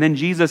 And then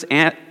Jesus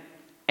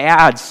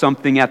adds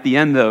something at the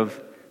end of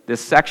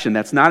this section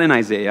that's not in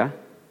Isaiah.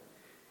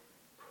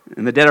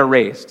 "And the dead are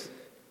raised."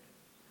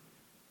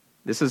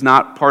 This is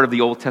not part of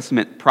the Old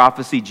Testament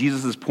prophecy.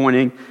 Jesus is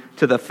pointing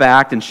to the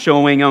fact and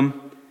showing them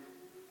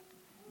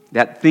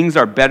that things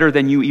are better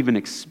than you even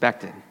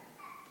expected.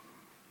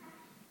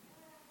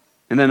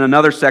 And then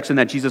another section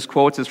that Jesus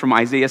quotes is from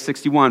Isaiah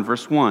 61,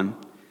 verse 1,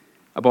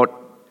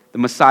 about the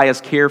Messiah's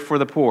care for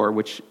the poor,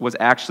 which was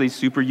actually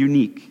super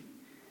unique.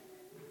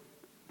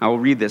 I will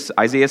read this.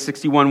 Isaiah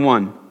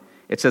 61:1.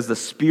 It says, "The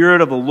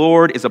Spirit of the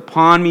Lord is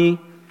upon me,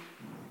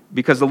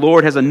 because the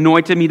Lord has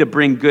anointed me to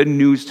bring good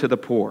news to the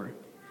poor.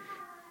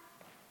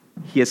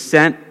 He has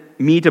sent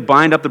me to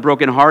bind up the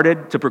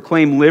brokenhearted, to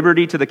proclaim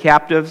liberty to the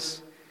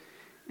captives,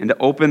 and to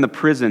open the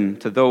prison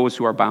to those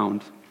who are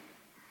bound."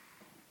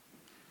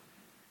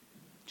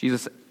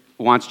 Jesus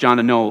wants John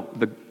to know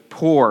the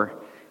poor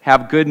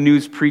have good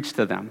news preached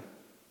to them.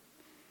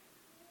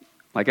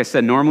 Like I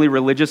said, normally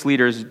religious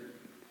leaders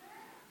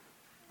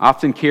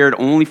often cared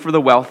only for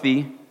the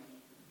wealthy,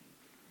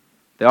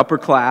 the upper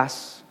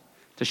class,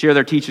 to share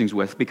their teachings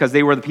with, because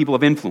they were the people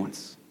of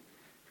influence.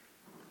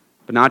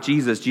 But not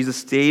Jesus. Jesus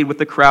stayed with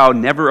the crowd,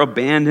 never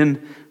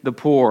abandoned the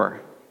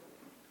poor.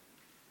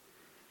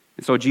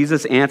 And so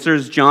Jesus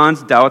answers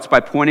John's doubts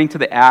by pointing to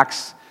the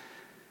acts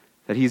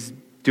that he's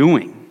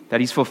doing, that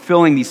he's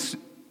fulfilling these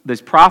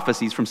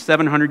prophecies from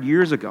 700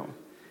 years ago,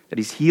 that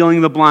he's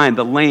healing the blind,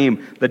 the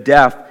lame, the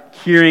deaf,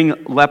 curing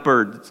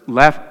lepers,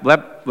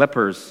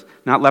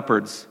 not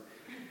leopards.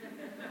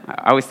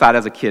 I always thought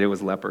as a kid it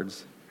was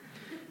leopards.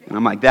 And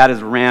I'm like, that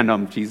is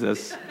random,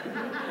 Jesus.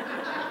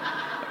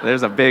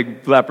 There's a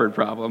big leopard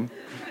problem.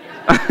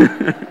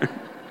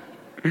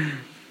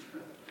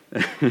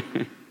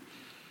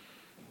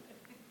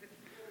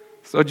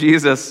 So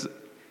Jesus,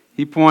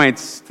 he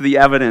points to the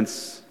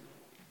evidence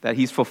that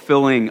he's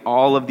fulfilling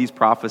all of these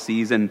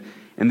prophecies, and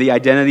the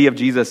identity of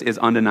Jesus is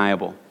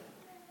undeniable.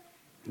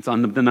 It's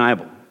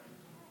undeniable.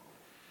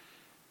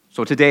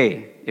 So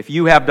today, if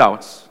you have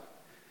doubts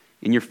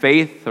in your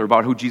faith or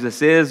about who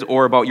Jesus is,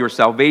 or about your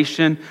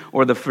salvation,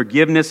 or the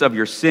forgiveness of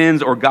your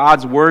sins, or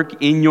God's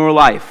work in your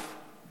life,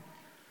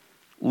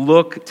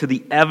 look to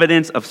the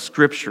evidence of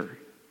Scripture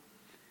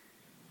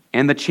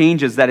and the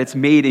changes that it's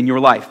made in your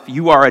life.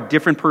 You are a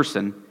different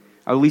person.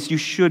 At least you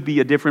should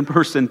be a different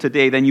person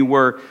today than you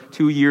were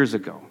 2 years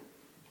ago.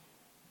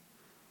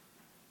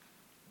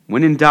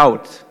 When in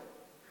doubt,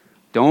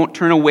 don't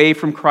turn away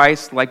from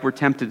Christ like we're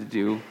tempted to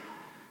do.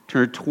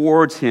 Turn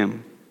towards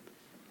Him.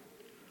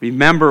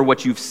 Remember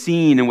what you've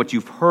seen and what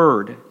you've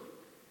heard.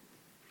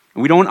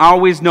 And we don't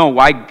always know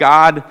why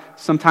God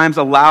sometimes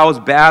allows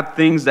bad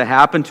things to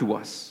happen to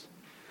us,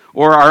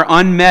 or our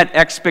unmet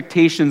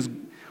expectations,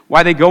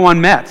 why they go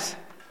unmet.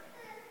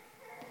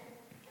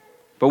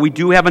 But we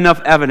do have enough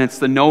evidence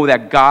to know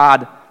that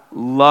God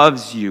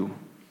loves you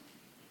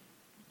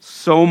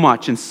so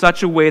much, in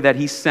such a way that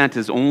He sent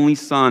His only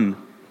Son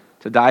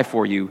to die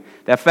for you.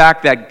 That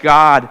fact that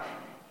God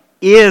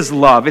is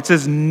love, it's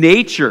His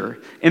nature.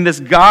 And this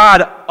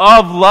God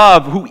of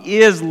love, who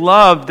is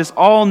love, this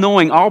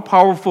all-knowing,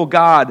 all-powerful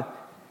God,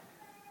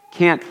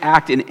 can't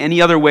act in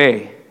any other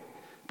way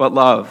but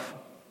love.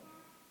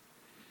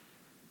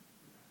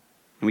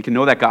 And we can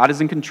know that God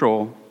is in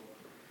control,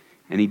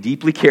 and He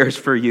deeply cares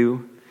for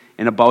you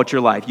and about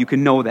your life. You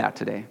can know that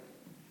today.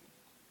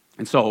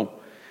 And so,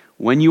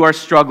 when you are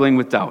struggling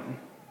with doubt,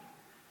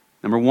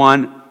 number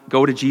one,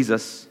 go to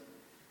Jesus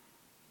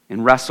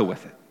and wrestle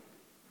with it.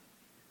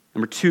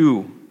 Number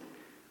two,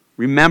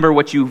 remember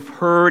what you've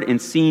heard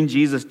and seen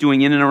Jesus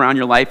doing in and around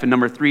your life. And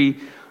number three,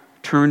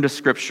 turn to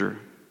Scripture.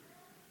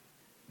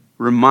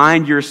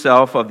 Remind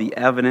yourself of the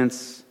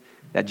evidence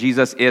that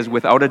Jesus is,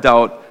 without a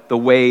doubt, the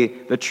way,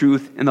 the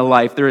truth, and the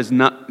life. There is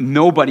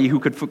nobody who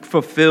could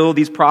fulfill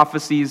these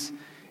prophecies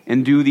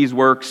and do these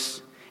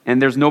works.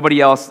 And there's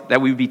nobody else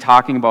that we would be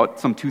talking about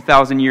some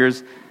 2,000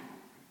 years,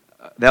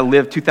 that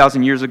lived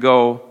 2,000 years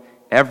ago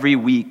every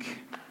week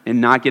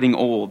and not getting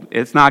old.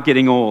 It's not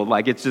getting old.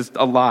 Like, it's just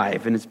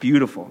alive and it's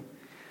beautiful.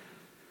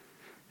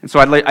 And so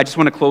I just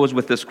want to close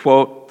with this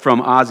quote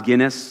from Os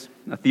Guinness,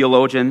 a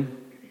theologian,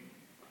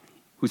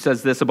 who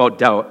says this about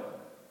doubt.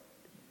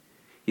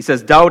 He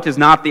says, doubt is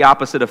not the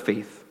opposite of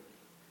faith,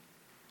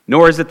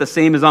 nor is it the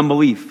same as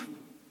unbelief.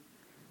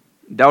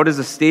 Doubt is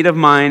a state of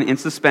mind in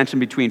suspension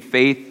between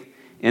faith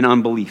and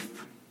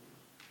unbelief.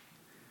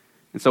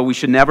 And so we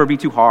should never be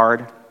too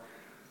hard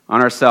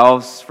on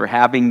ourselves for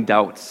having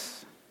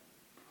doubts.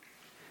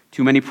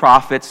 Too many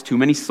prophets, too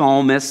many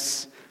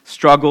psalmists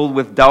struggled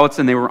with doubts,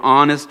 and they were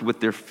honest with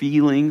their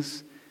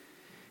feelings.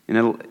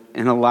 And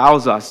it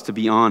allows us to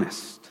be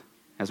honest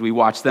as we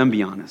watch them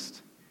be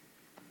honest.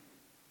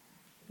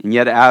 And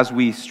yet, as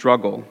we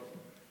struggle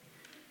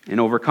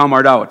and overcome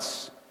our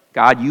doubts,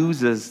 God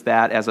uses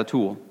that as a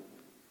tool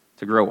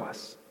to grow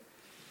us.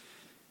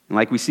 And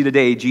like we see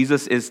today,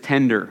 Jesus is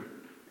tender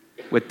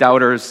with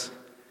doubters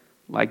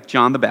like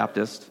John the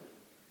Baptist,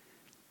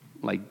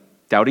 like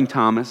doubting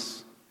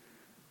Thomas,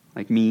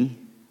 like me,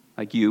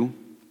 like you.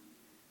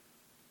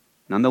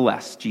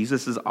 Nonetheless,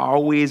 Jesus is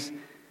always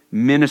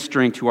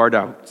ministering to our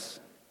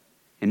doubts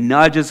and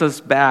nudges us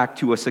back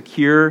to a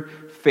secure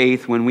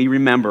faith when we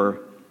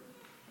remember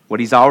what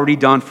He's already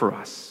done for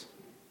us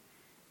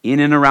in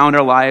and around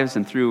our lives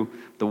and through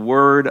the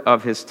word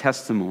of His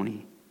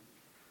testimony.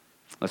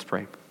 Let's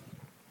pray.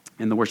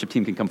 And the worship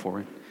team can come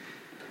forward.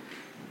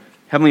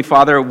 Heavenly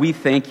Father, we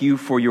thank You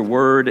for Your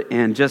word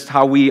and just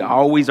how we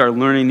always are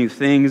learning new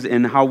things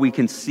and how we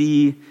can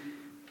see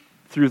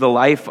through the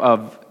life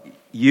of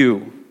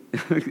You.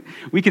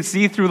 We can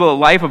see through the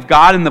life of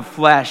God in the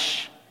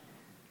flesh,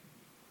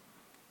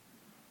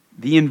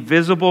 the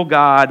invisible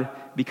God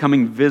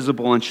becoming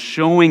visible and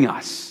showing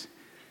us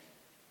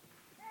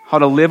how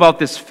to live out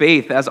this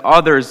faith as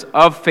others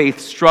of faith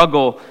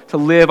struggle to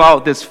live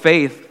out this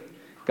faith.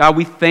 God,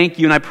 we thank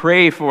You, and I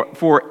pray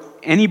for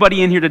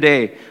anybody in here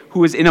today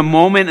who is in a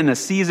moment, in a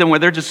season where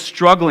they're just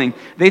struggling.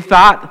 They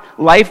thought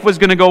life was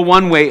going to go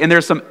one way, and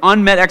there's some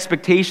unmet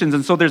expectations,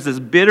 and so there's this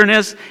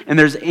bitterness, and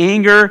there's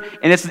anger,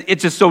 and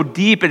it's just so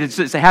deep, and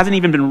it hasn't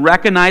even been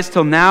recognized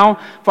till now.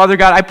 Father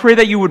God, I pray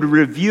that You would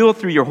reveal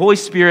through Your Holy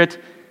Spirit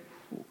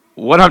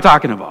what I'm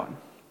talking about.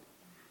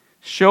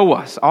 Show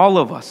us, all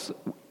of us,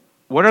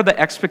 what are the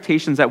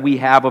expectations that we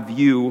have of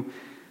You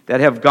that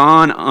have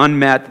gone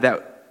unmet,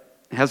 that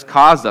has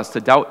caused us to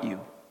doubt You.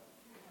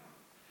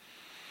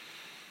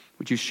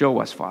 Would You show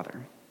us, Father?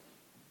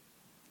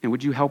 And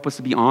would You help us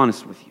to be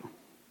honest with You,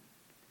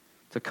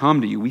 to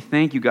come to You? We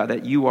thank You, God,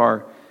 that You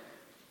are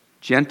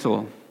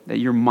gentle, that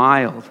You're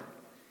mild,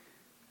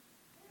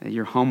 that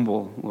You're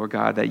humble, Lord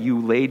God, that You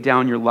laid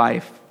down Your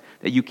life,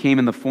 that You came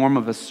in the form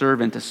of a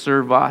servant to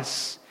serve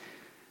us,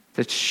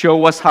 to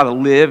show us how to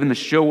live and to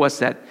show us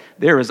that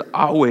there is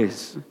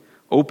always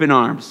open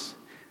arms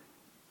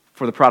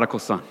for the prodigal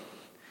son.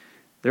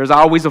 There's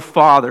always a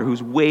Father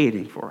who's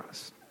waiting for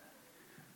us.